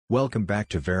Welcome back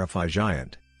to Verify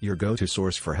Giant, your go-to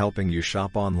source for helping you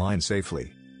shop online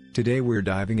safely. Today we're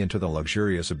diving into the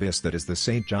luxurious abyss that is the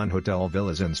St. John Hotel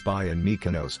Villas and Spa in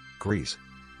Mykonos, Greece.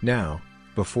 Now,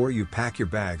 before you pack your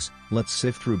bags, let's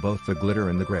sift through both the glitter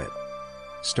and the grit.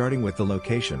 Starting with the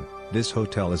location, this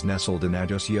hotel is nestled in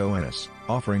Ioannis,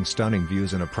 offering stunning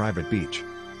views and a private beach.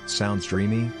 Sounds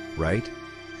dreamy, right?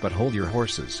 But hold your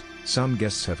horses, some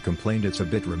guests have complained it's a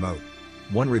bit remote.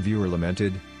 One reviewer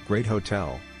lamented, "Great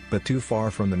hotel, but too far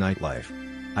from the nightlife.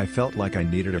 I felt like I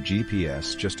needed a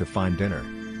GPS just to find dinner."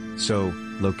 So,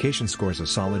 location scores a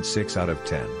solid 6 out of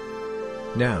 10.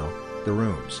 Now, the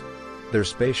rooms. They're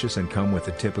spacious and come with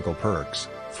the typical perks,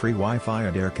 free Wi-Fi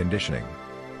and air conditioning.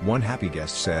 One happy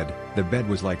guest said, "The bed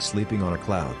was like sleeping on a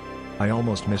cloud. I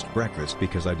almost missed breakfast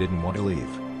because I didn't want to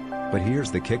leave." But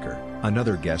here's the kicker,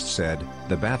 another guest said,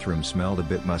 "The bathroom smelled a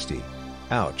bit musty.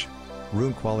 Ouch."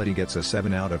 Room quality gets a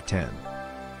 7 out of 10.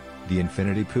 The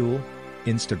infinity pool?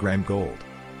 Instagram gold.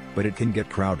 But it can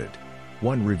get crowded.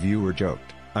 One reviewer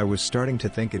joked, "I was starting to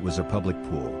think it was a public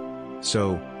pool."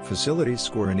 So, facilities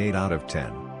score an 8 out of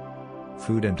 10.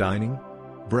 Food and dining?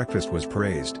 Breakfast was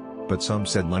praised, but some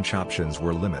said lunch options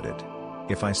were limited.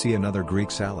 "If I see another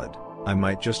Greek salad, I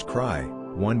might just cry,"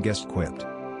 one guest quipped.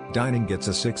 Dining gets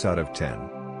a 6 out of 10.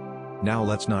 Now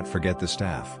let's not forget the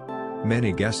staff.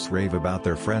 Many guests rave about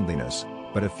their friendliness,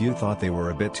 but a few thought they were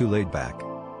a bit too laid back.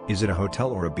 Is it a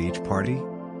hotel or a beach party?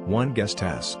 One guest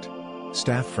asked.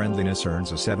 Staff friendliness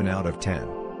earns a 7 out of 10.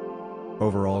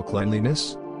 Overall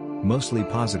cleanliness? Mostly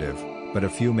positive, but a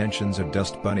few mentions of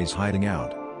dust bunnies hiding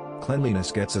out.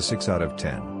 Cleanliness gets a 6 out of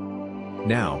 10.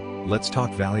 Now, let's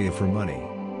talk value for money.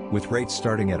 With rates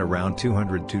starting at around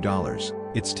 $202,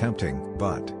 it's tempting,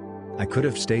 but I could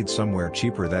have stayed somewhere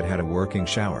cheaper that had a working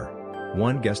shower.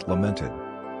 One guest lamented.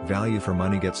 Value for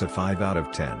money gets a 5 out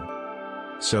of 10.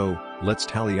 So, let's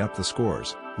tally up the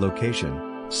scores.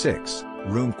 Location, 6,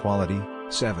 room quality,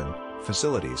 7,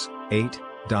 facilities, 8,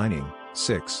 dining,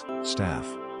 6, staff,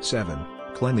 7,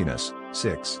 cleanliness,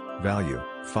 6, value,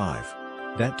 5.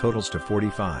 That totals to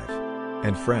 45.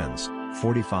 And friends,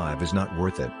 45 is not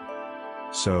worth it.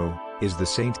 So, is the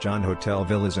St. John Hotel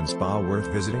Villas and Spa worth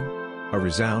visiting? A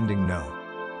resounding no.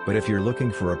 But if you're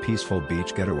looking for a peaceful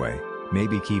beach getaway,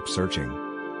 maybe keep searching.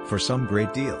 For some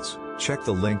great deals, check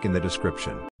the link in the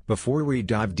description. Before we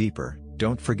dive deeper,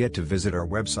 don't forget to visit our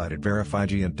website at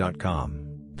verifygiant.com.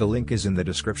 The link is in the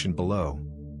description below.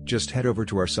 Just head over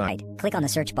to our site, click on the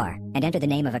search bar, and enter the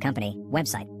name of a company,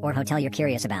 website, or hotel you're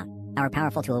curious about. Our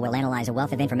powerful tool will analyze a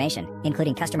wealth of information,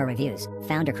 including customer reviews,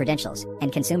 founder credentials,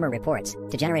 and consumer reports,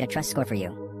 to generate a trust score for you.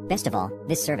 Best of all,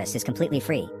 this service is completely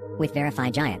free. With Verify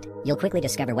Giant, you'll quickly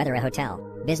discover whether a hotel,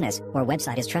 business, or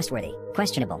website is trustworthy,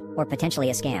 questionable, or potentially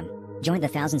a scam. Join the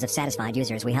thousands of satisfied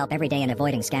users we help every day in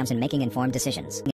avoiding scams and making informed decisions.